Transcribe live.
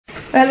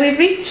Well, we've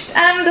reached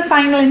the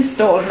final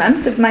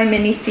instalment of my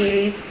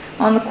mini-series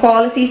on the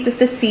qualities that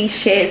the sea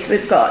shares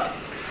with God.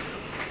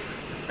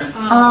 Gosh,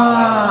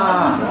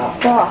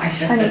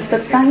 I need to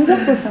put signs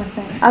up or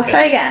something. I'll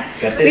try again.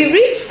 We've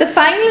reached the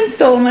final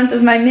instalment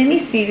of my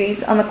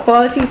mini-series on the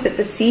qualities that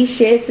the sea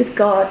shares with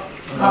God.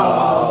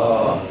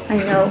 I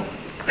know.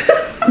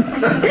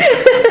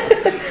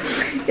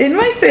 In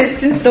my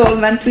first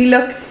instalment, we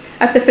looked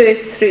at the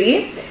first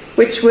three,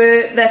 which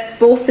were that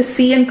both the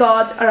sea and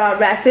God are our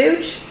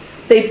refuge,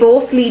 they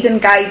both lead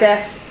and guide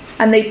us,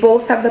 and they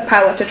both have the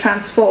power to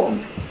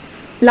transform.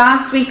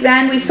 Last week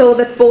then, we saw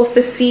that both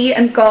the sea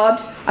and God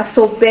are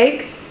so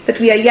big that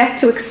we are yet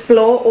to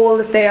explore all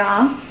that they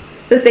are,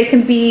 that they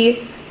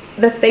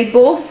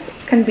both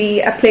can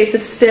be a place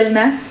of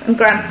stillness and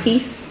grant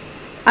peace,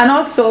 and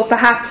also,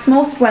 perhaps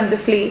most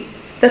wonderfully,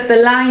 that the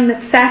line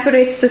that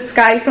separates the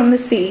sky from the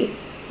sea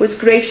was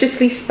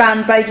graciously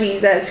spanned by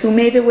Jesus, who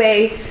made a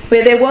way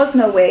where there was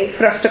no way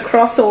for us to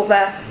cross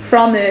over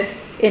from earth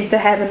into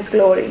heaven's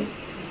glory.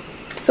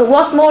 So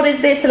what more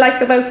is there to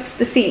like about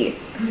the sea?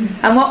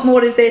 And what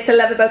more is there to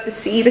love about the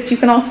sea that you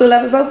can also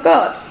love about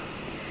God?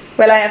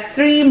 Well, I have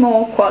three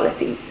more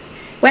qualities.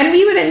 When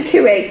we were in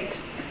Kuwait,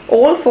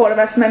 all four of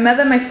us, my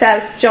mother,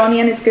 myself, Johnny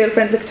and his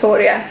girlfriend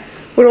Victoria,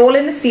 were all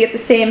in the sea at the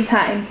same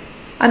time.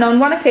 And on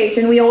one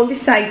occasion we all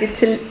decided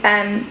to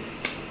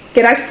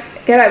get out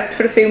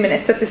for a few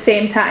minutes at the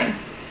same time.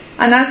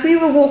 And as we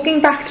were walking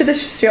back to the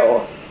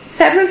shore,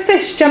 several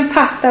fish jumped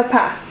past our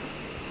path.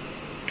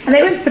 And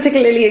they weren't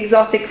particularly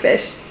exotic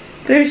fish,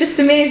 but it was just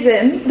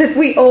amazing that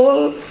we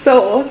all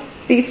saw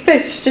these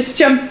fish just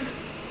jump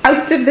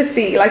out of the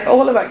sea, like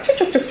all about,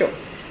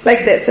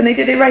 like this, and they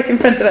did it right in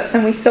front of us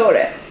and we saw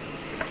it.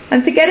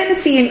 And to get in the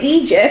sea in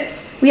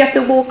Egypt, we had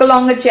to walk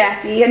along a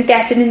jetty and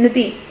get in the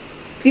deep,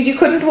 because you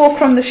couldn't walk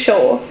from the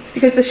shore,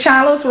 because the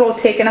shallows were all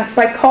taken up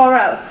by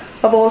coral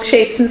of all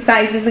shapes and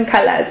sizes and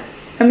colours,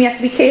 and we had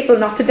to be careful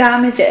not to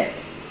damage it.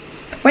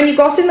 When you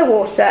got in the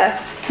water,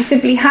 you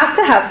simply had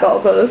to have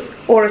goggles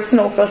or a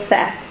snorkel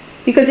set,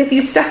 because if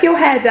you stuck your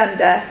head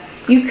under,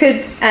 you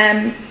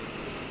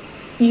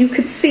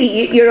could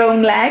see your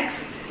own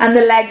legs and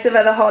the legs of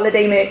other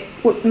holiday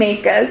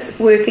makers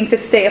working to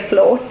stay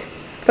afloat.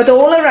 But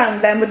all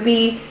around them would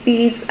be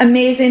these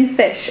amazing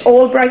fish,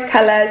 all bright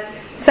colours,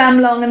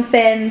 some long and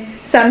thin,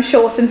 some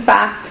short and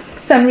fat,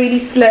 some really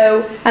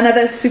slow, and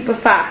others super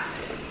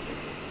fast.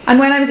 And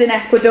when I was in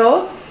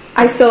Ecuador,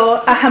 I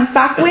saw a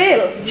humpback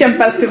whale jump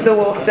out of the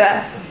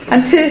water,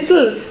 and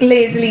turtles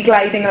lazily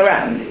gliding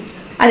around.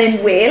 And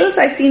in Wales,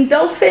 I've seen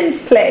dolphins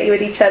play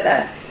with each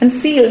other, and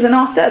seals and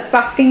otters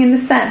basking in the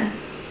sun.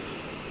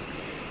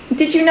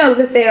 Did you know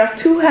that there are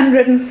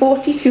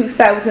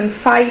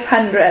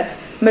 242,500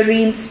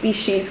 marine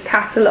species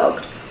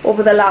catalogued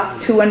over the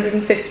last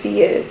 250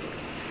 years,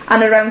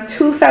 and around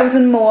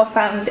 2,000 more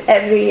found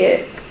every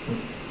year?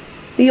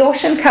 The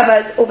ocean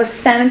covers over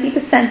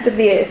 70% of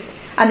the earth,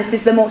 and it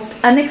is the most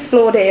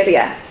unexplored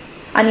area,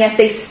 and yet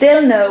they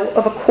still know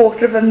of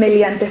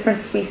 250,000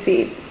 different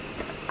species,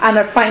 and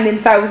are finding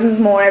thousands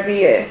more every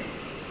year.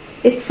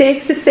 It's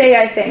safe to say,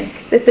 I think,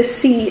 that the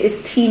sea is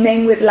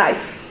teeming with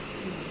life.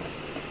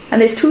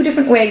 And there's two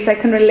different ways I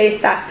can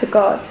relate that to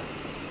God.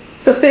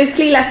 So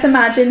firstly, let's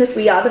imagine that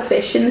we are the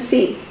fish in the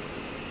sea.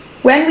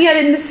 When we are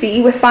in the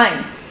sea, we're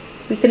fine.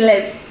 We can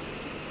live.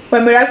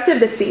 When we're out of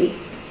the sea,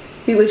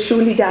 we will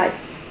surely die.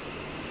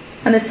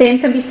 And the same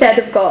can be said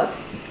of God.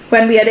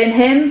 When we are in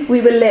Him,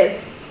 we will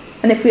live.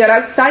 And if we are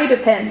outside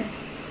of Him,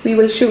 we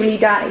will surely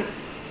die.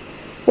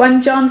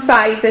 1 John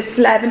 5 verse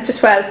 11 to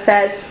 12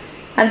 says,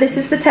 "And this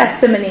is the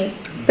testimony,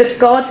 that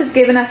God has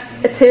given us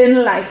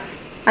eternal life,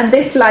 and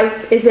this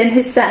life is in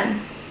His Son.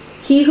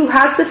 He who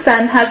has the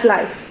Son has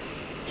life.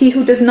 He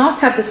who does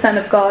not have the Son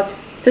of God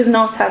does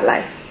not have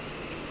life."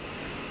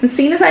 And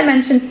seeing as I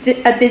mentioned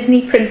a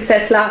Disney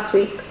princess last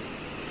week,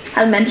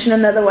 I'll mention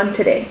another one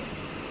today.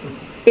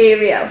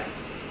 Ariel,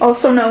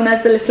 also known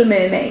as the Little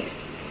Mermaid.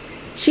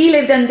 She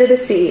lived under the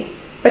sea,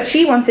 but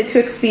she wanted to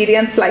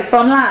experience life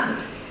on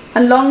land,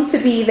 and longed to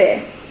be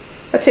there.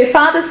 But her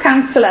father's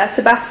counsellor,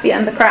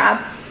 Sebastian the crab,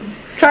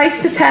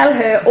 tries to tell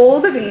her all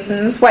the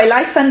reasons why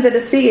life under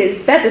the sea is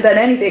better than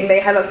anything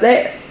they have up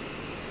there.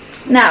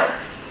 Now,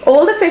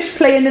 all the fish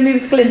playing the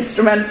musical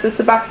instruments as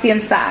Sebastian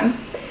sang,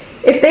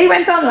 if they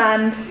went on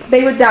land,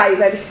 they would die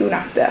very soon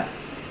after.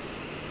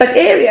 But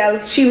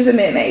Ariel, she was a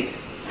mermaid,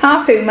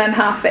 half human,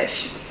 half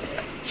fish.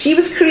 She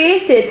was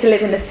created to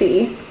live in the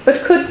sea,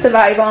 but could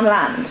survive on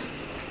land.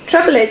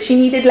 Trouble is, she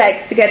needed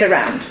legs to get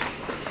around.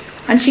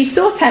 And she's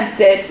so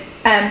tempted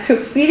to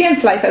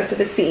experience life out of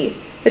the sea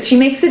that she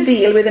makes a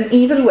deal with an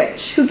evil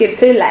witch who gives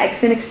her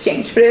legs in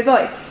exchange for her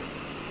voice.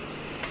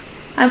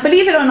 And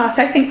believe it or not,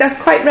 I think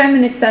that's quite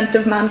reminiscent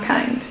of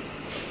mankind.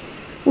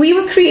 We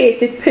were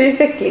created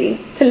perfectly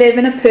to live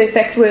in a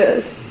perfect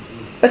world.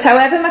 But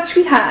however much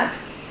we had,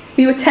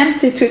 we were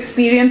tempted to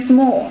experience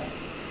more.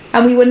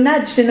 And we were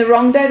nudged in the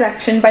wrong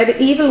direction by the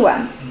evil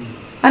one.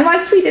 And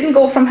whilst we didn't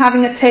go from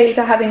having a tail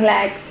to having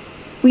legs,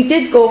 we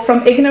did go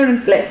from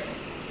ignorant bliss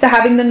to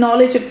having the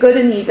knowledge of good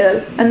and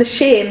evil and the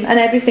shame and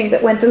everything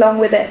that went along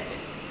with it.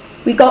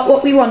 We got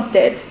what we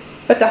wanted,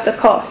 but at a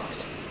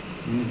cost.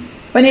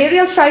 When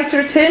Ariel tried to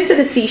return to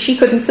the sea, she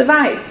couldn't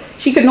survive.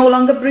 She could no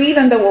longer breathe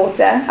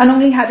underwater and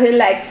only had her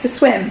legs to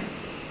swim.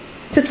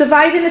 To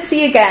survive in the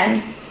sea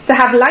again, to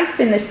have life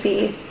in the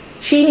sea,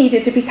 she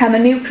needed to become a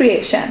new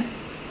creation.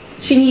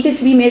 She needed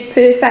to be made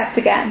perfect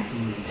again,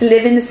 to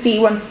live in the sea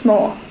once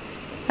more.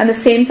 And the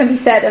same can be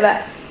said of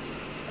us.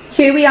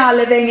 Here we are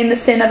living in the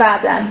sin of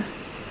Adam,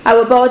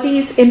 our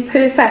bodies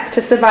imperfect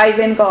to survive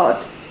in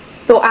God,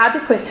 though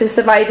adequate to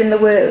survive in the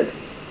world.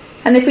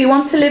 And if we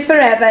want to live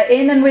forever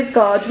in and with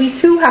God, we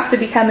too have to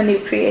become a new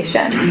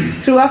creation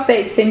through our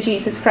faith in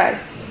Jesus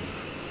Christ.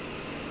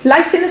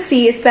 Life in the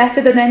sea is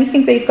better than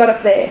anything they've got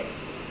up there,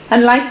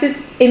 and life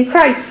in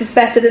Christ is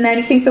better than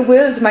anything the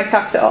world might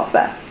have to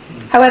offer,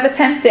 however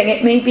tempting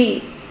it may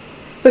be.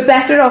 We're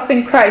better off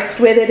in Christ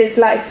where there is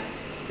life,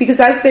 because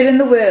out there in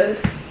the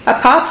world,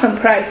 apart from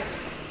Christ,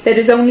 there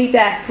is only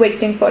death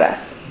waiting for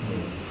us.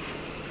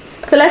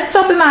 So let's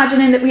stop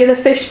imagining that we are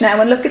the fish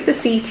now and look at the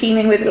sea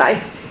teeming with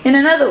life in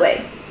another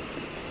way.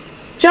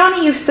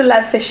 Johnny used to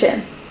love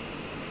fishing,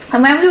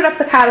 and when we were up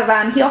the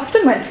caravan, he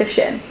often went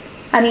fishing,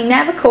 and he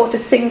never caught a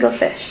single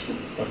fish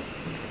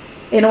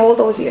in all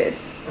those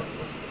years.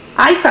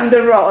 I found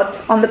a rod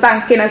on the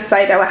banking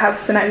outside our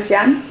house when I was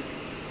young,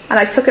 and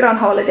I took it on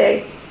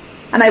holiday,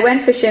 and I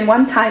went fishing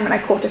one time and I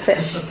caught a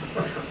fish.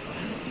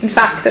 In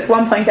fact, at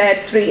one point I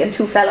had 3 and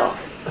 2 fell off.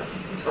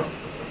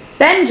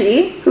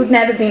 Benji, who'd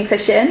never been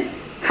fishing,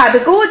 had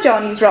a go at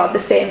Johnny's rod the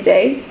same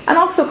day and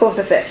also caught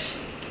a fish,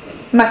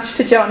 much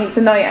to Johnny's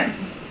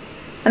annoyance.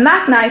 And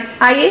that night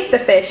I ate the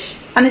fish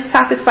and it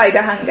satisfied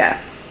our hunger.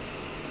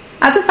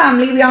 As a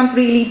family, we aren't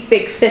really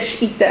big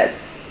fish eaters,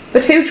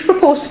 but huge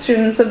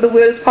proportions of the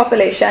world's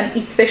population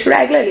eat fish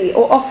regularly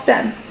or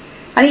often.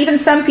 And even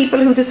some people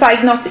who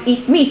decide not to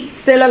eat meat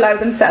still allow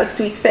themselves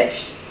to eat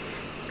fish.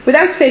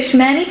 Without fish,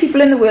 many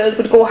people in the world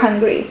would go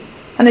hungry,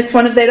 and it's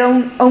one of their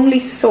only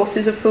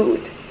sources of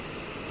food.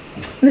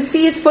 The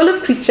sea is full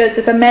of creatures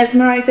that are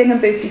mesmerising and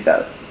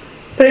beautiful,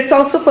 but it's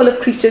also full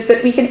of creatures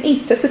that we can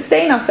eat to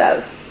sustain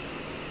ourselves.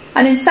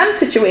 And in some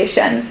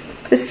situations,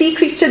 the sea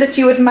creature that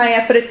you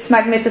admire for its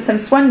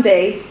magnificence one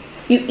day,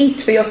 you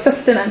eat for your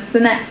sustenance the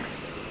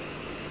next.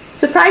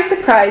 Surprise,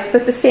 surprise,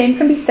 but the same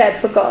can be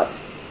said for God.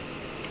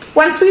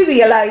 Once we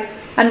realise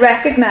and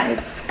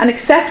recognise and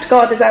accept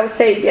God as our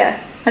Saviour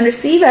and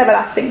receive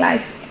everlasting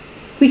life,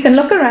 we can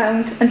look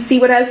around and see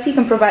what else He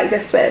can provide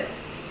us with.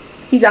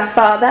 He's our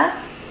Father,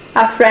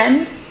 our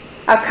friend,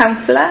 our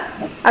counsellor,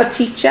 our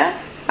teacher,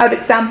 our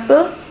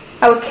example,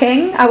 our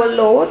King, our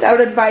Lord,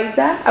 our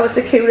advisor, our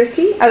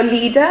security, our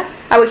leader,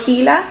 our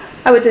healer,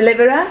 our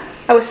deliverer,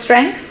 our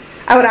strength,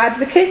 our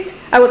advocate,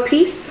 our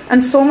peace,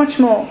 and so much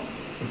more.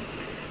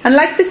 And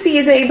like the sea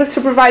is able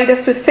to provide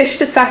us with fish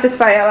to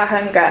satisfy our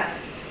hunger,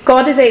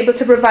 God is able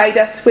to provide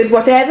us with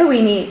whatever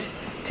we need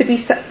to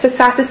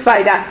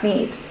satisfy that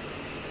need.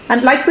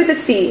 And like with the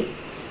sea,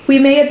 we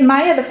may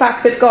admire the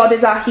fact that God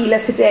is our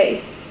healer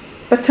today,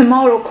 but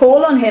tomorrow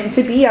call on Him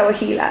to be our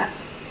healer.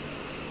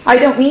 I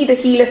don't need a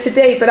healer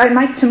today, but I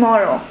might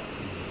tomorrow.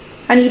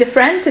 I need a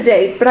friend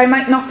today, but I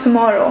might not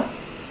tomorrow.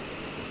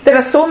 There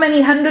are so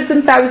many hundreds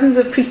and thousands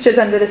of creatures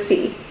under the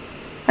sea,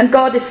 and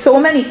God is so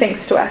many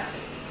things to us.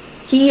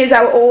 He is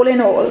our all in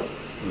all,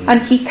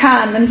 and He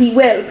can and He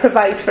will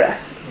provide for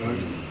us.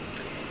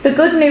 The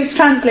Good News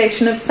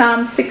translation of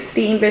Psalm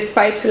 16 verse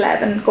 5 to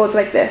 11 goes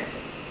like this: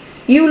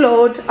 You,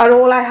 Lord, are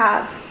all I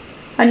have,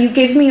 and you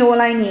give me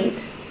all I need.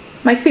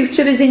 My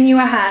future is in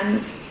your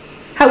hands.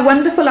 How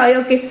wonderful are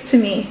your gifts to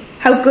me,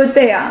 how good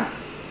they are.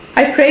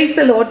 I praise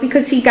the Lord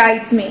because He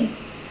guides me,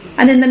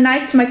 and in the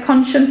night my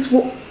conscience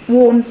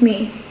warns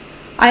me.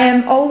 I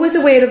am always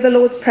aware of the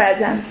Lord's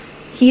presence.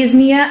 He is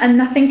near and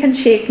nothing can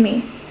shake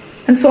me.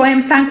 And so I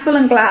am thankful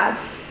and glad,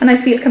 and I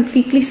feel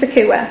completely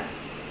secure,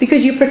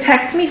 because you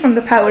protect me from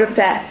the power of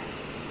death.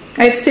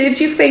 I have served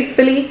you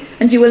faithfully,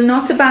 and you will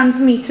not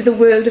abandon me to the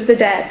world of the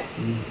dead.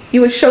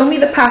 You will show me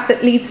the path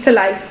that leads to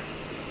life.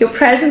 Your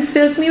presence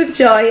fills me with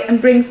joy and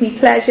brings me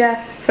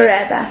pleasure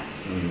forever.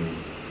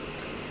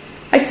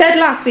 I said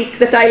last week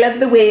that I love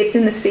the waves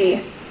in the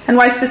sea, and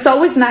whilst it's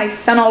always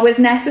nice and always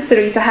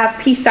necessary to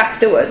have peace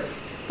afterwards,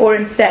 or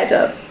instead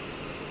of,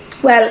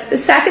 well, the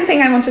second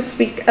thing I want to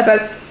speak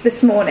about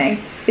this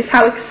morning is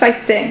how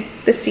exciting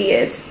the sea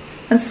is,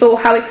 and so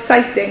how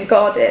exciting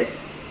God is.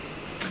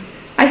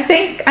 I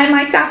think I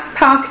might ask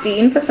Park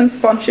Dean for some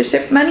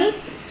sponsorship money,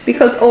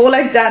 because all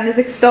I've done is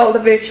extol the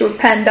virtue of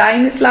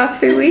Pendine this last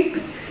few weeks,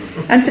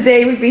 and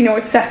today would be no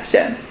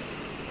exception.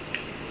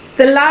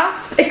 The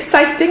last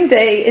exciting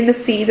day in the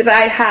sea that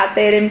I had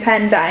there in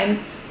Pendine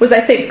was,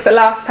 I think, the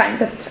last time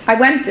that I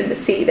went in the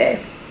sea there.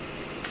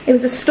 It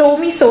was a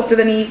stormy sort of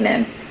an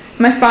evening.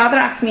 My father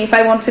asked me if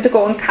I wanted to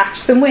go and catch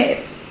some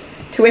waves,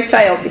 to which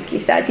I obviously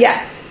said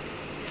yes.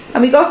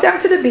 And we got down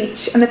to the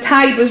beach, and the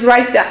tide was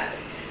right up,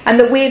 and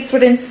the waves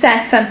were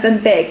incessant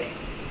and big.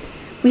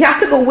 We had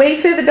to go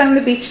way further down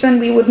the beach than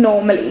we would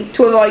normally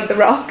to avoid the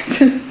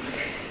rocks.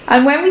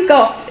 And when we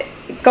got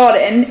got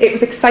in, it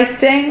was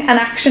exciting and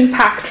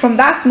action-packed from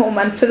that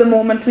moment to the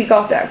moment we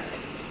got out.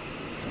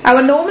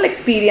 Our normal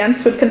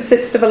experience would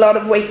consist of a lot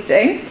of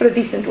waiting for a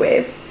decent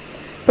wave,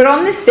 but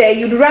on this day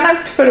you'd run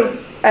out for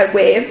a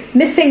wave,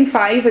 missing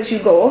 5 as you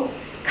go,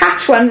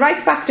 catch one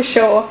right back to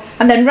shore,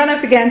 and then run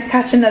out again to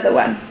catch another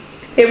one.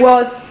 It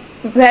was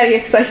very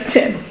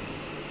exciting.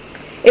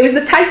 It was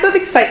the type of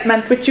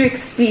excitement which you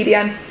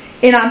experience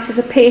in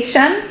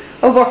anticipation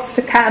of what's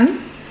to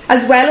come,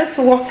 as well as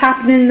for what's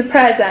happening in the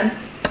present,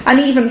 and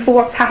even for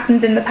what's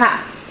happened in the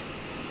past.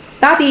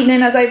 That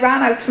evening, as I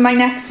ran out for my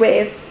next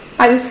wave,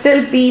 I was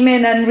still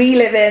beaming and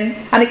reliving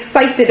and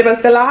excited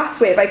about the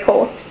last wave I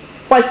caught,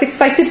 whilst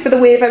excited for the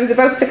wave I was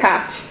about to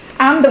catch,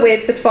 and the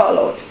waves that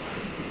followed.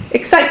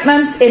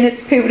 Excitement in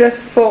its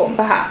purest form,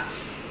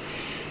 perhaps.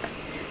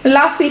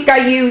 Last week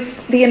I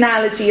used the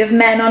analogy of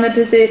men on a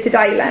deserted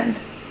island.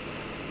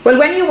 Well,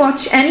 when you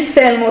watch any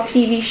film or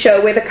TV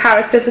show where the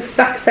characters are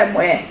stuck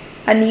somewhere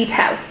and need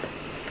help,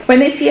 when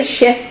they see a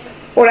ship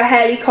or a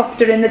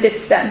helicopter in the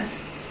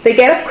distance, they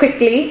get up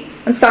quickly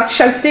and start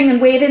shouting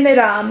and waving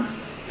their arms,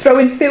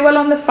 throwing fuel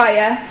on the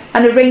fire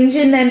and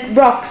arranging their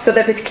rocks so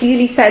that it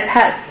clearly says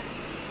help.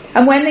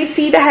 And when they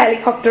see the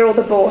helicopter or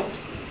the boat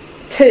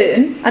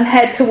turn and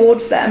head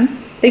towards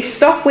them, they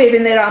stop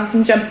waving their arms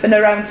and jumping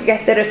around to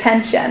get their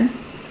attention,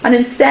 and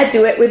instead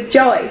do it with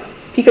joy,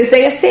 because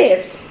they are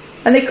saved,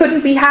 and they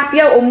couldn't be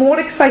happier or more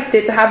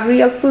excited to have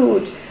real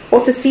food,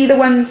 or to see the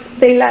ones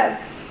they love,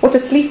 or to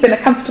sleep in a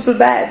comfortable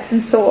bed,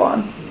 and so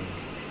on.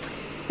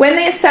 When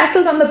they are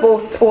settled on the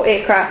boat or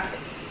aircraft,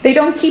 they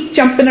don't keep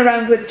jumping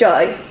around with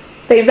joy.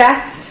 They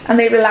rest and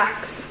they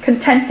relax,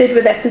 contented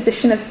with their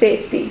position of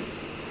safety.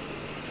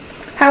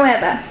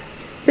 However,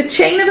 the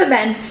chain of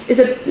events is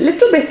a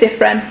little bit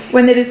different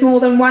when there is more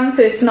than one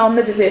person on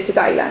the deserted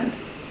island.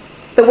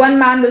 The one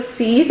man will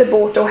see the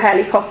boat or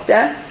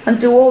helicopter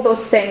and do all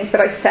those things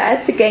that I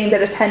said to gain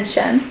their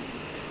attention.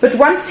 But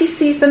once he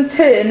sees them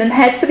turn and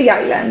head for the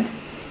island,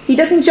 he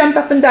doesn't jump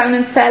up and down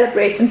and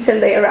celebrate until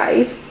they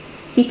arrive.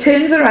 He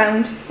turns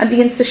around and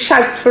begins to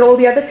shout for all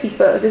the other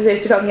people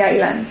deserted on the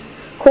island,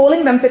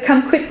 calling them to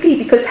come quickly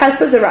because help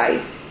has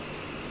arrived.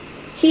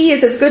 He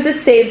is as good as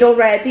saved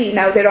already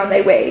now they're on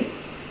their way,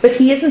 but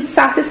he isn't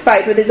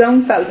satisfied with his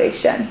own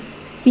salvation.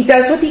 He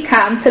does what he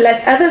can to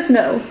let others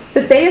know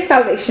that their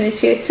salvation is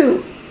here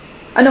too.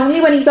 And only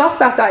when he's off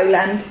that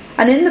island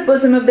and in the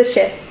bosom of the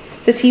ship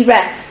does he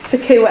rest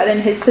secure in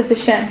his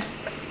position.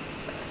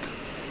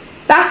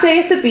 That day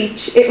at the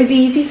beach, it was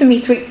easy for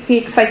me to be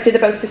excited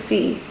about the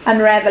sea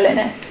and revel in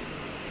it.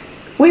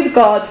 With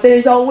God, there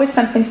is always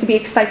something to be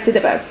excited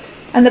about,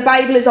 and the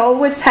Bible is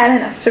always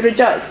telling us to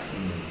rejoice.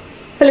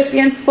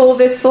 Philippians 4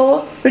 verse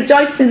 4,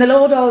 rejoice in the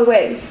Lord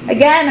always.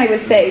 Again I will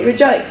say,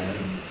 rejoice.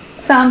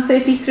 Psalm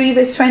 33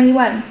 verse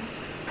 21,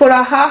 for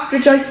our heart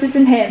rejoices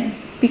in him,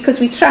 because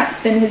we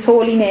trust in his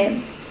holy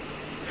name.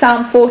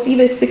 Psalm 40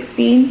 verse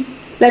 16,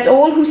 let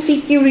all who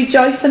seek you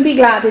rejoice and be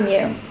glad in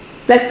you.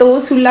 Let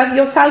those who love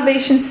your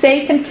salvation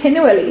say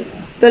continually,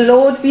 the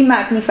Lord be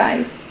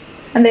magnified.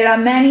 And there are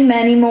many,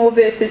 many more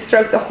verses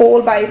throughout the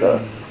whole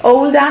Bible,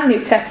 Old and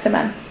New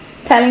Testament,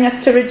 telling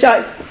us to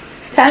rejoice,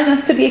 telling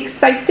us to be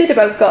excited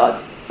about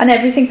God and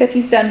everything that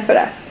he's done for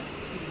us.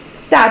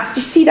 Dad, did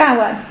you see that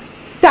one?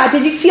 Dad,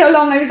 did you see how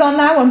long I was on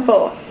that one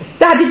for?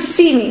 Dad, did you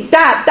see me?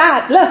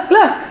 Dad,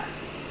 look.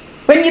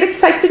 When you're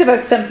excited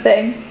about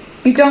something,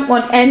 you don't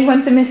want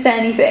anyone to miss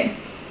anything.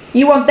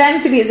 You want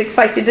them to be as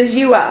excited as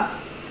you are.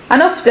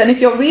 And often, if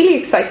you're really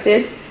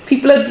excited,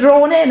 people are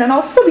drawn in and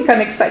also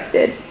become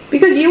excited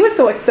because you were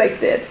so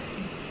excited.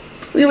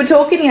 We were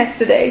talking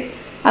yesterday,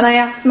 and I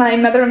asked my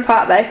mother and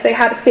father if they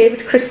had a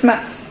favourite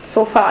Christmas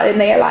so far in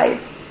their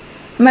lives.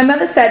 And my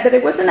mother said that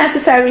it wasn't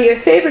necessarily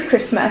her favourite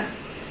Christmas,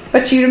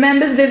 but she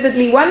remembers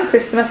vividly one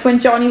Christmas when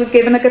Johnny was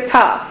given a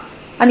guitar,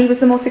 and he was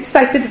the most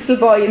excited little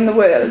boy in the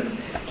world.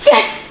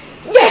 Yes,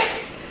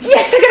 I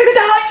got a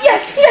guitar,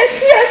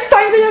 yes,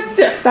 time for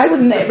yes. I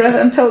wasn't there, but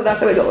I'm told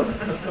that's how it goes.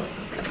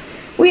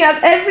 We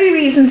have every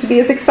reason to be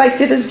as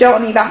excited as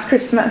Johnny that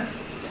Christmas,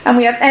 and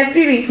we have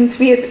every reason to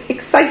be as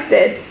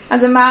excited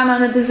as a man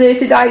on a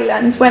deserted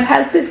island when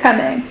help is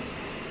coming.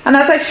 And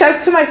as I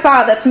shout to my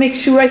father to make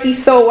sure he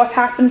saw what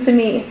happened to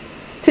me,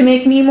 to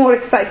make me more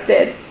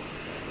excited,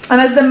 and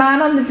as the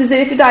man on the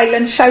deserted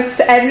island shouts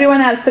to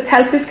everyone else that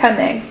help is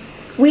coming,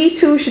 we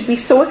too should be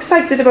so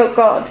excited about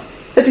God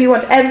that we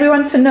want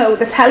everyone to know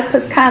that help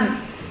has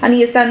come and he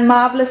has done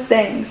marvellous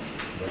things.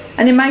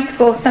 And it might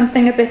go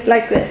something a bit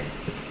like this.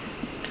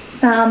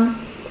 Psalm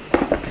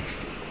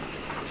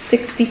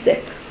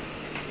 66.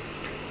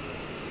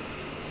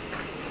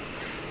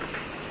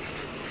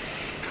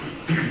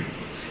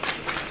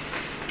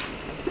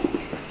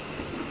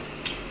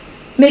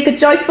 Make a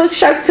joyful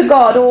shout to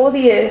God, all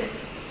the earth.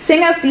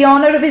 Sing out the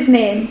honour of his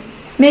name.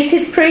 Make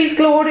his praise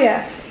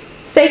glorious.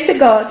 Say to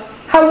God,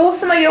 how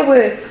awesome are your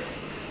works.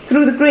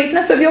 Through the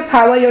greatness of your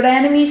power, your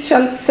enemies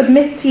shall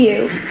submit to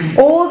you.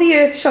 All the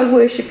earth shall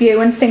worship you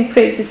and sing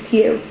praises to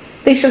you.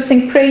 They shall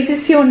sing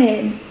praises to your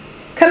name.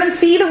 Come and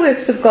see the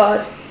works of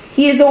God.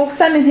 He is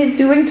awesome in his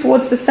doing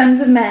towards the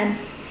sons of men.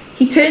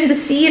 He turned the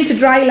sea into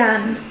dry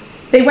land.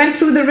 They went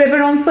through the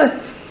river on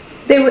foot.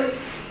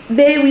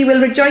 There we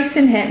will rejoice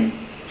in him.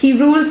 He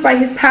rules by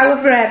his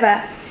power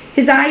forever.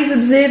 His eyes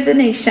observe the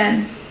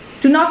nations.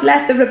 Do not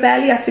let the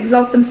rebellious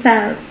exalt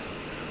themselves.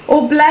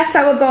 O bless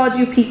our God,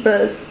 you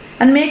peoples,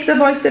 and make the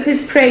voice of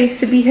his praise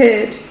to be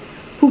heard,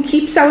 who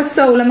keeps our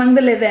soul among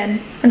the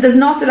living, and does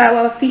not allow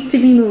our feet to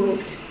be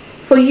moved.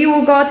 For you,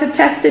 O God, have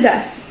tested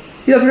us.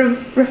 You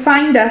have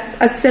refined us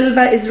as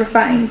silver is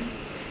refined.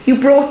 You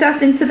brought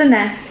us into the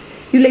net.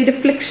 You laid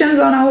afflictions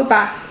on our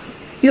backs.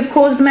 You have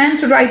caused men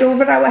to ride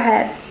over our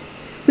heads.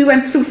 We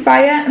went through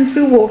fire and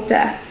through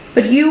water,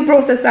 but you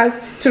brought us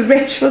out to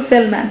rich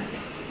fulfillment.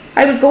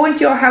 I will go into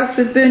your house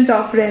with burnt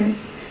offerings.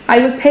 I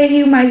will pay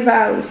you my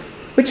vows,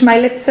 which my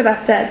lips have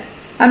uttered,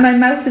 and my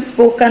mouth has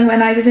spoken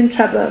when I was in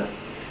trouble.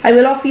 I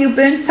will offer you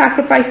burnt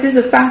sacrifices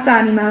of fat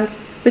animals,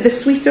 with the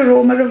sweet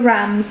aroma of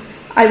rams.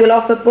 I will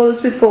offer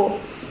bulls with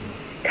goats.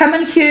 Come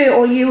and hear,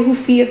 all you who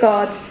fear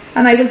God,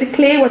 and I will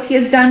declare what he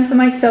has done for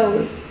my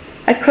soul.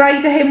 I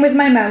cried to him with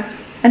my mouth,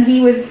 and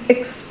he was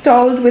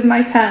extolled with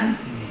my tongue.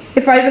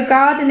 If I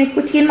regard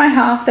iniquity in my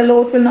heart, the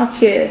Lord will not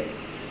hear.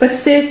 But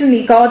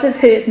certainly God has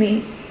heard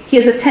me. He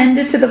has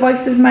attended to the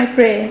voice of my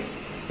prayer.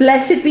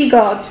 Blessed be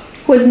God,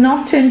 who has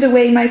not turned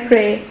away my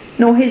prayer,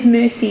 nor his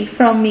mercy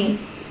from me.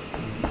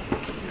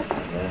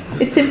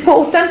 It's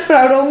important for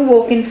our own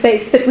walk in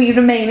faith that we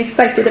remain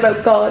excited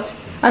about God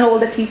and all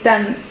that he's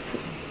done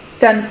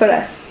for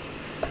us.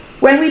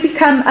 When we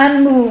become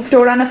unmoved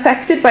or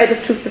unaffected by the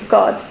truth of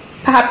God,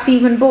 perhaps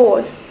even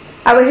bored,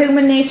 our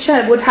human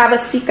nature would have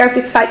us seek out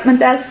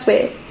excitement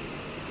elsewhere.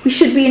 We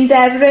should be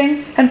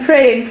endeavouring and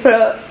praying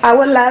for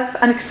our love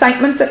and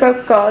excitement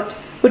about God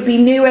would be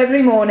new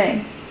every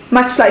morning,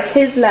 much like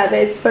his love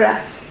is for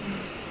us.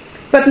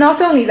 But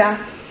not only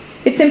that,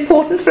 it's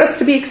important for us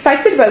to be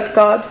excited about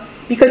God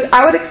because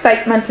our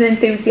excitement and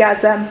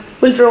enthusiasm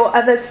will draw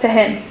others to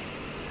him.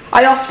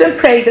 I often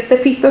pray that the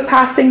people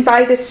passing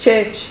by this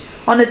church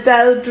on a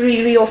dull,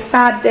 dreary or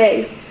sad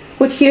day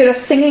would hear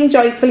us singing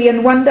joyfully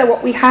and wonder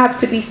what we have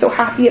to be so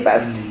happy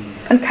about,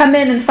 and come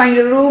in and find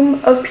a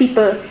room of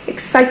people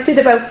excited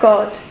about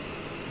God,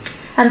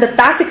 and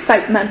that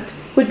excitement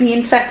would be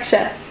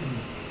infectious.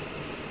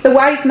 The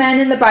wise men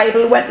in the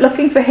Bible went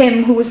looking for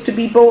him who was to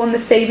be born the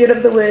Saviour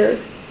of the world.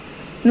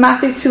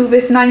 Matthew 2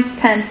 verse 9 to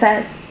 10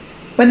 says,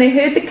 When they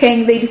heard the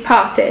king, they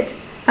departed,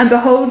 and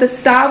behold, the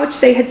star which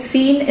they had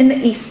seen in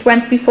the east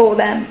went before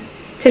them,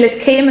 till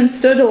it came and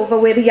stood over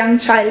where the young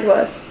child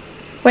was.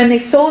 When they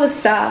saw the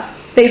star,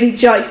 they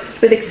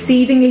rejoiced with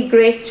exceedingly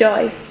great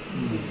joy.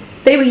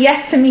 They were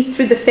yet to meet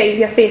with the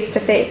Saviour face to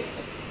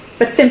face,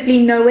 but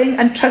simply knowing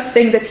and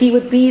trusting that he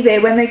would be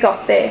there when they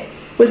got there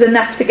was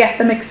enough to get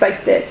them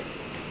excited.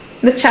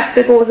 The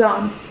chapter goes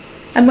on,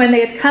 and when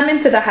they had come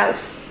into the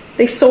house,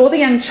 they saw the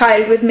young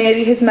child with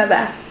Mary his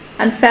mother,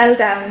 and fell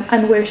down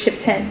and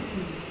worshipped him.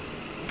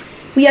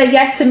 We are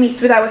yet to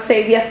meet with our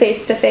Saviour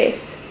face to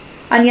face,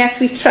 and yet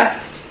we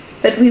trust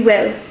that we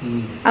will,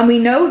 and we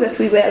know that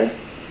we will,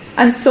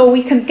 and so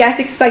we can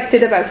get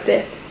excited about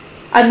it.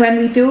 And when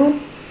we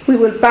do, we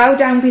will bow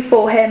down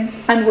before him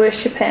and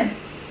worship him.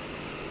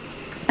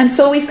 And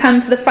so we've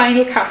come to the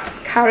final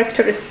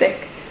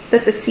characteristic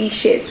that the sea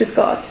shares with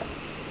God.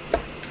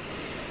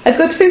 A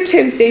good few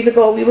Tuesdays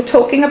ago, we were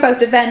talking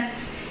about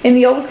events in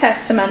the Old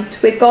Testament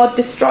where God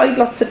destroyed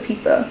lots of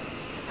people,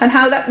 and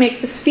how that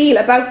makes us feel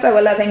about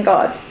our loving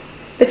God,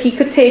 that he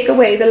could take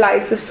away the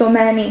lives of so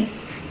many.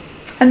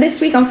 And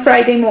this week on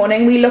Friday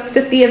morning, we looked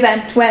at the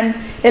event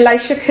when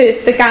Elisha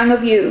cursed a gang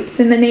of youths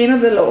in the name of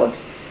the Lord,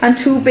 and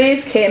 2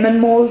 bears came and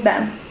mauled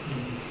them.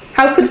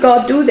 How could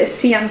God do this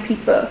to young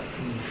people?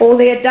 All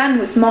they had done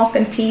was mock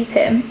and tease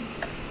him.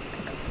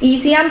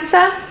 Easy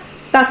answer?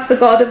 That's the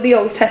God of the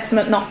Old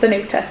Testament, not the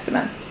New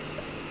Testament.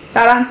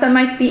 That answer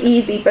might be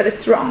easy, but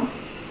it's wrong.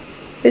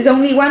 There's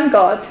only one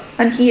God,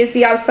 and he is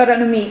the Alpha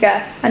and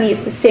Omega, and he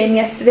is the same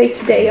yesterday,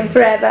 today, and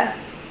forever.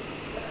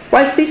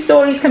 Whilst these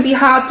stories can be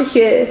hard to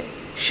hear,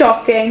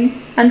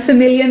 shocking,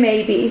 unfamiliar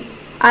maybe,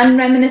 and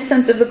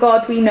reminiscent of the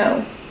God we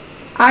know,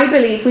 I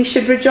believe we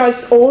should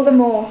rejoice all the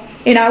more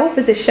in our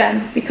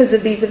position because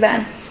of these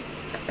events.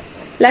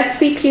 Let's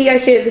be clear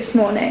here this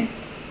morning.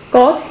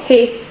 God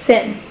hates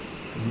sin.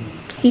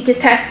 He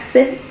detests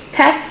it,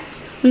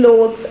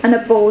 loathes and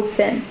abhors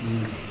sin.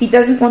 He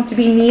doesn't want to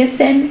be near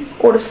sin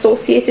or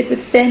associated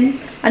with sin,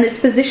 and his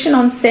position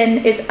on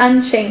sin is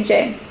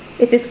unchanging.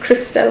 It is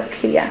crystal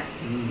clear.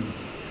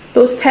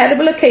 Those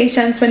terrible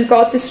occasions when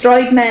God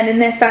destroyed men in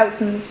their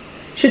thousands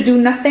should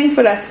do nothing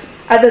for us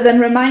other than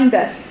remind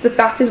us that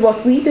that is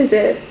what we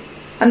deserve,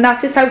 and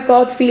that is how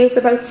God feels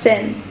about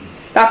sin.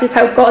 That is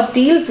how God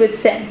deals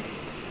with sin.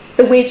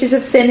 The wages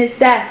of sin is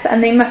death,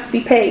 and they must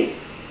be paid.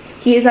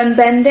 He is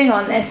unbending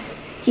on this.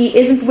 He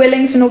isn't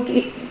willing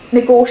to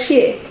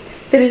negotiate.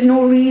 There is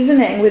no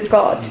reasoning with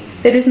God.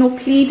 There is no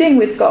pleading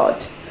with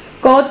God.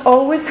 God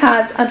always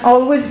has and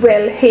always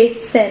will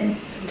hate sin,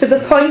 to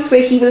the point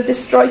where he will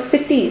destroy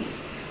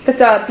cities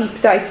that are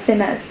deep-dyed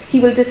sinners. He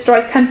will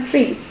destroy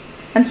countries,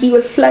 and he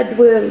will flood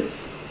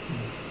worlds.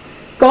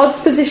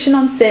 God's position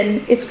on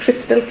sin is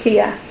crystal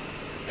clear,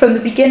 from the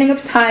beginning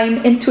of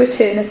time into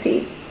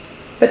eternity,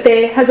 but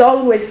there has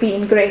always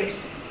been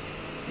grace.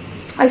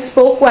 I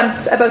spoke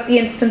once about the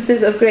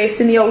instances of grace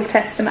in the Old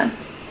Testament,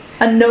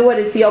 and Noah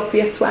is the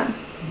obvious one.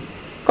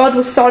 God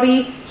was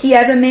sorry he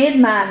ever made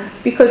man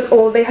because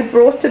all they had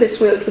brought to this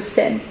world was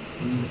sin,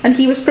 and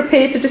he was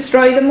prepared to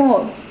destroy them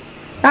all.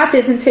 That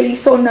is, until he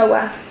saw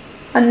Noah,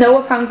 and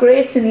Noah found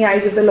grace in the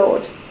eyes of the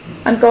Lord,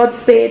 and God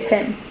spared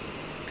him.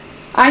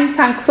 I'm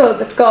thankful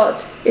that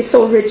God is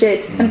so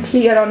rigid and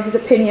clear on his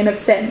opinion of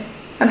sin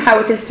and how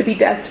it is to be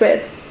dealt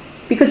with,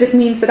 because it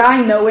means that I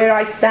know where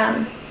I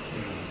stand.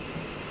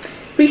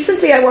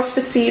 Recently I watched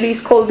a series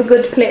called The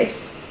Good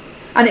Place,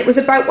 and it was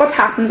about what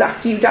happens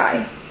after you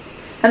die.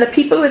 And the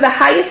people with the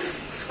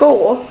highest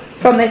score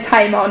from their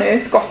time on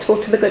earth got to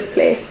go to the good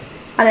place,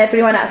 and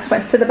everyone else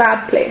went to the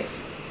bad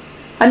place.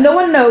 And no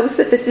one knows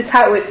that this is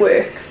how it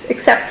works,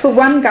 except for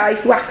one guy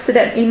who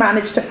accidentally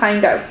managed to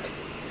find out.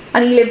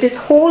 And he lived his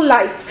whole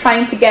life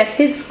trying to get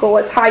his score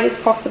as high as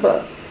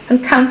possible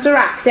and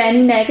counteract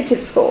any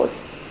negative scores.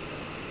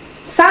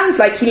 Sounds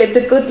like he lived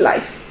a good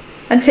life,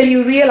 until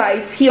you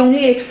realise he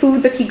only ate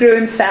food that he grew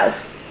himself,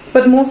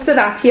 but most of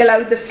that he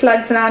allowed the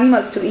slugs and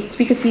animals to eat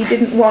because he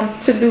didn't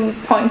want to lose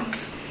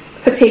points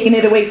for taking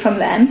it away from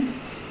them.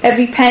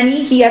 Every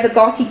penny he ever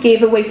got he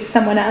gave away to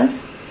someone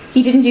else.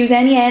 He didn't use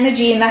any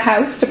energy in the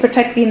house to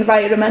protect the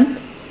environment.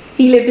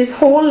 He lived his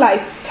whole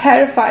life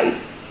terrified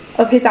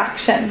of his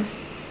actions,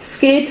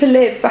 scared to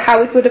live for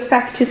how it would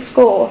affect his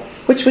score,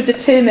 which would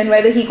determine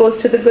whether he goes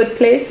to the good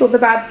place or the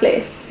bad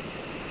place.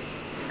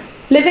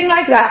 Living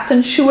like that,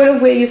 unsure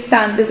of where you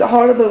stand, is a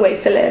horrible way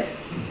to live.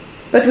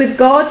 But with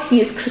God, he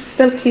is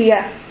crystal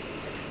clear.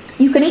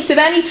 You can eat of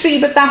any tree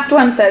but that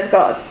one, says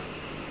God.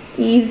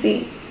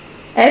 Easy.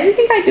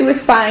 Everything I do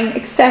is fine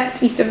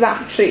except eat of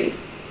that tree.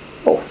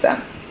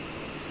 Awesome.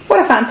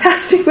 What a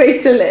fantastic way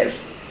to live,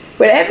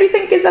 where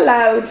everything is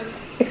allowed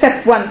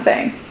except one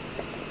thing.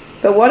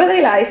 But what are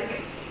they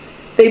like?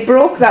 They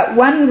broke that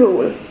one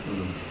rule,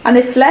 and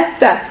it's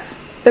left us,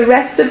 the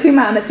rest of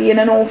humanity, in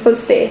an awful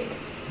state,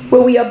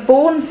 where we are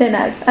born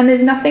sinners and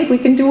there's nothing we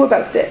can do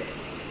about it.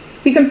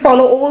 We can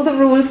follow all the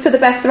rules to the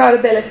best of our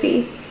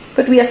ability,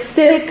 but we are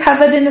still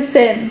covered in a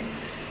sin,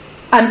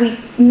 and we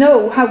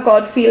know how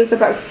God feels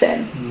about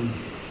sin.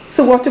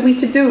 So what are we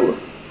to do?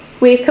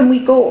 Where can we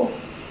go?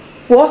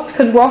 What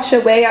can wash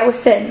away our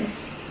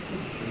sins?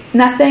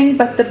 Nothing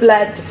but the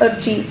blood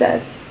of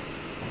Jesus.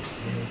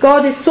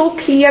 God is so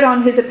clear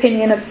on his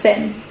opinion of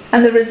sin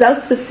and the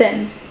results of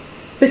sin,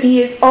 but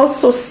he is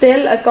also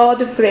still a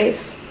God of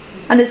grace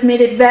and has made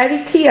it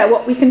very clear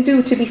what we can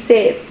do to be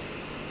saved.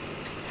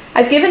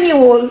 I've given you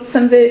all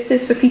some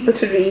verses for people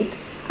to read.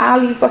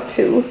 Al, you've got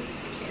two,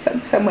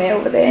 somewhere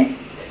over there,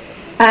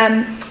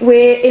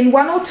 where in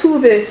one or two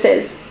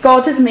verses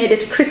God has made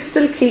it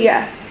crystal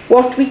clear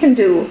what we can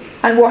do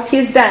and what he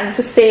has done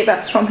to save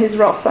us from his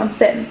wrath on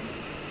sin.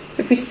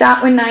 So if we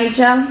start with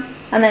Nigel,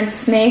 and then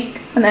Snake,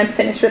 and then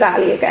finish with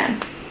Ali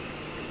again.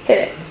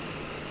 Hit it.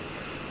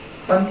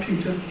 1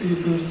 Peter 3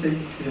 verse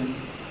 18.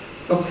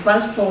 For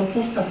Christ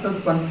also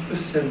suffered once for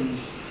sins,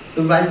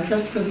 the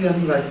righteous for the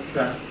unrighteous,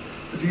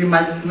 that he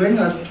might bring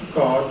us to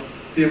God,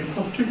 being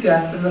put to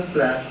death in the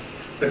flesh,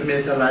 but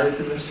made alive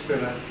in the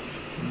spirit.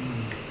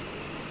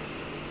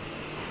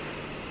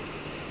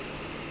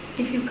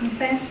 If you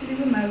confess with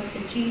your mouth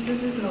that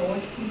Jesus is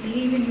Lord, and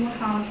believe in your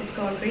heart that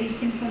God raised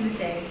him from the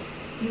dead,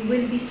 you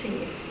will be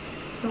saved.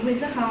 For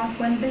with the heart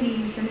one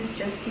believes and is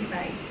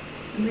justified,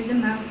 and with the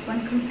mouth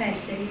one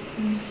confesses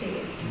and is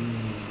saved.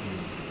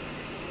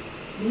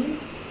 Me?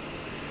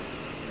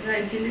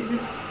 I deliver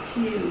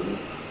to you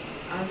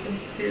as of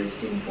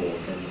first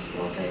importance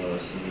what I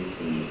also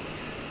received,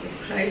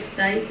 that Christ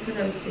died for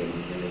our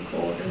sins in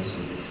accordance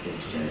with the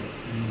Scriptures,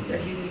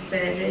 that he was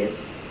buried,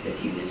 that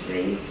he was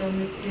raised on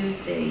the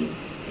third day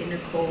in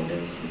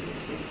accordance with the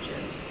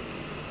Scriptures.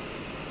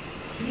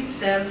 He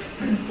himself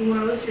bore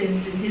our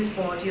sins in his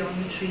body on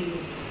the tree.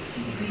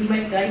 We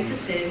might die to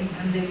sin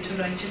and live to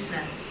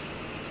righteousness.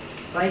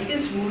 By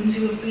his wounds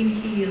you have been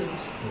healed,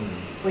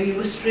 for you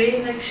were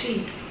straying like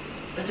sheep,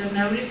 but have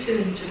now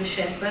returned to the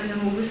shepherd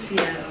and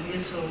overseer of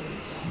your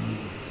souls.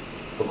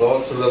 For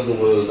God so loved the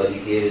world that he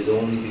gave his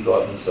only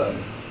begotten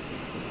Son,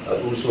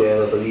 that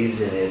whosoever believes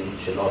in him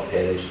shall not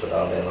perish but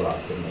have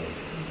everlasting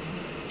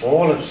life.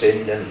 All have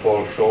sinned and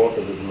fall short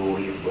of the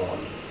glory of God,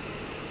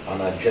 and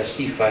are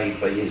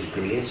justified by his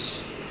grace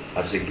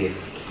as a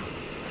gift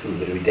through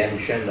the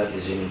redemption that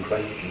is in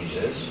Christ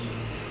Jesus,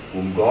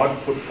 whom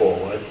God put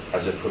forward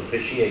as a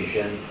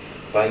propitiation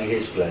by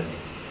his blood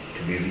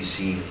to be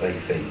received by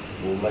faith.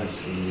 Romans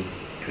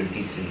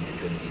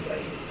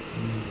 3:23-25.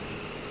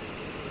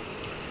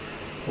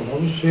 For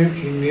our sake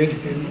he made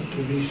him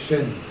to be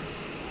sin,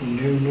 who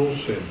knew no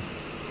sin,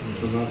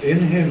 so that in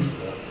him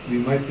we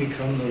might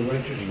become the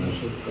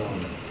righteousness of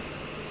God.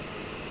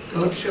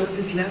 God shows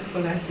his love for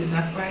us in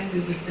that while we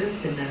were still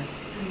sinners,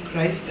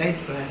 Christ died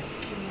for us.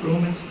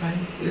 Romans 5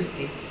 verse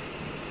 8.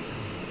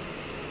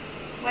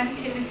 1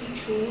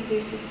 Timothy 2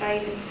 verses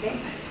 5 and 6.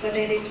 For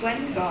there is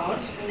one God,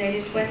 and there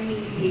is one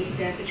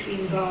mediator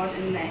between God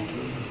and men,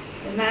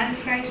 the man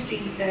Christ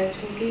Jesus,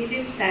 who gave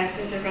himself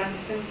as a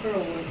ransom for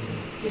all,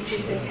 which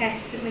is the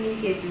testimony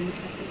given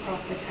at the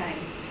proper time.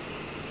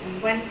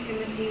 And 1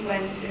 Timothy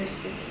 1 verse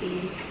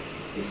 15.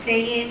 The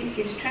saying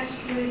is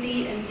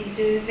trustworthy and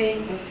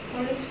deserving of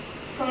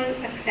full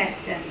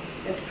acceptance,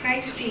 that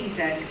Christ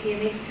Jesus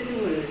came into the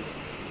world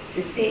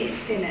to save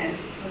sinners,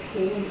 of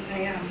whom I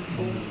am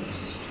foremost.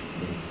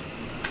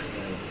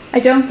 I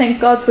don't think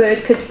God's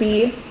word could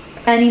be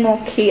any more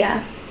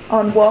clear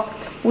on what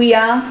we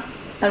are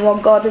and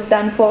what God has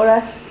done for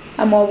us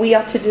and what we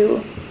are to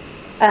do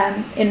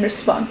in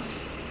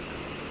response.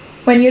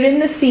 When you're in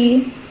the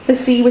sea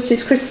which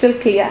is crystal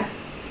clear,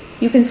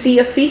 you can see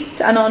your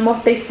feet and on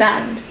what they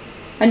stand,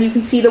 and you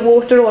can see the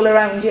water all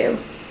around you.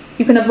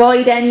 You can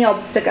avoid any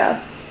obstacle.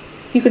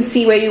 You can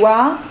see where you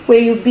are, where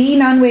you've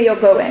been and where you're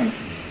going.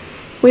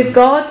 With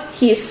God,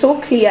 He is so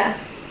clear,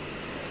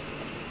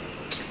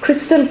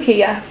 crystal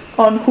clear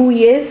on who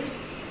He is,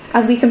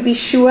 and we can be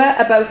sure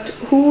about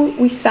who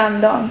we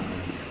stand on.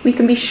 We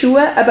can be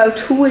sure about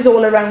who is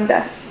all around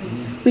us.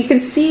 We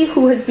can see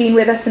who has been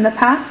with us in the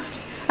past,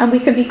 and we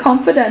can be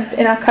confident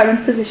in our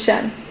current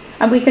position,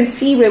 and we can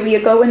see where we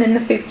are going in the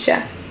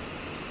future.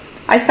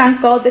 I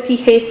thank God that He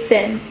hates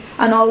sin,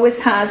 and always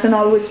has and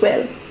always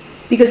will,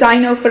 because I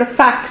know for a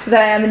fact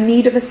that I am in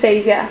need of a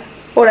Saviour,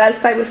 or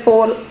else I will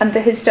fall under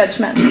His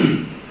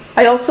judgment.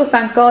 I also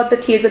thank God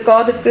that He is a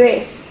God of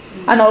grace,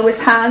 and always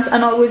has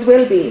and always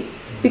will be,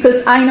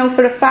 because I know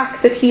for a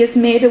fact that He has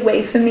made a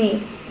way for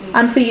me,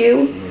 and for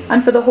you,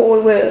 and for the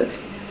whole world,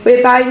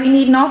 whereby we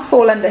need not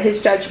fall under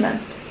His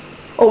judgment.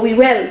 Or we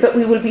will, but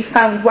we will be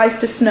found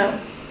white as snow.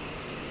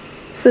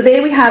 So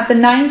there we have the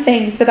 9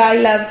 things that I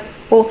love,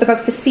 both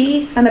about the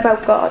sea and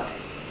about God.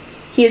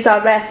 He is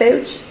our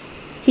refuge.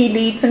 He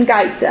leads and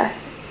guides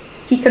us.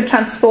 He can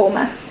transform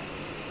us.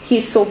 He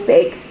is so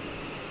big.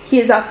 He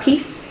is our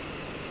peace.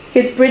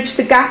 He has bridged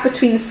the gap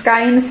between the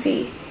sky and the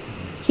sea.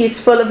 He is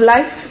full of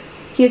life.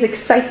 He is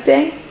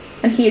exciting.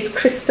 And He is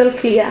crystal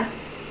clear.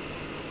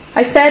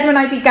 I said when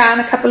I began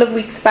a couple of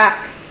weeks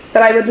back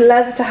that I would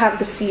love to have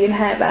the sea in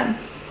heaven.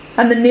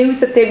 And the news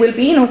that there will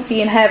be no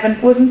sea in heaven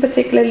wasn't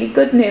particularly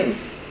good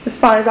news as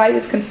far as I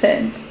was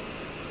concerned.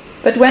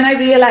 But when I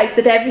realised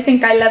that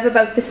everything I love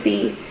about the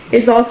sea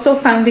is also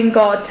found in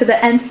God to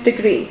the nth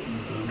degree,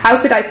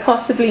 how could I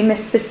possibly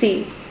miss the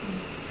sea?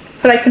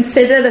 For I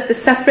consider that the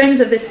sufferings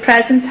of this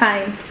present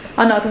time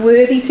are not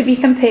worthy to be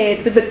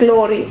compared with the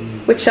glory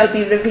which shall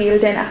be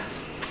revealed in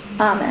us.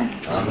 Amen.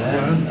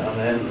 Amen.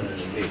 Amen.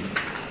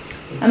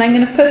 And I'm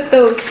going to put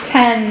those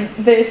 10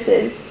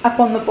 verses up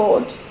on the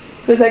board,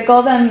 because I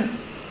got them,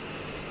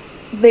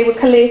 they were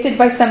collated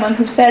by someone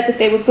who said that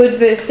they were good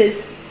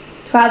verses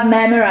to have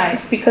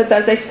memorized, because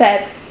as I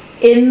said,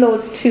 in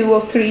those 2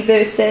 or 3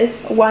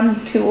 verses,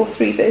 1, 2 or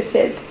 3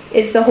 verses,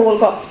 is the whole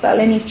gospel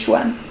in each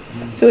one.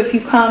 So if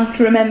you can't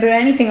remember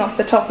anything off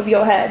the top of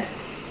your head,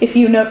 if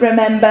you not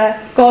remember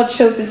God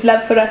shows His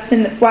love for us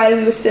and while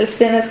we were still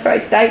sinners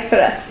Christ died for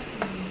us,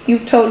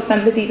 you've told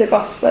somebody the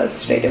gospel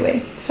straight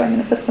away. So I'm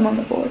going to put them on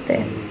the board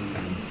there.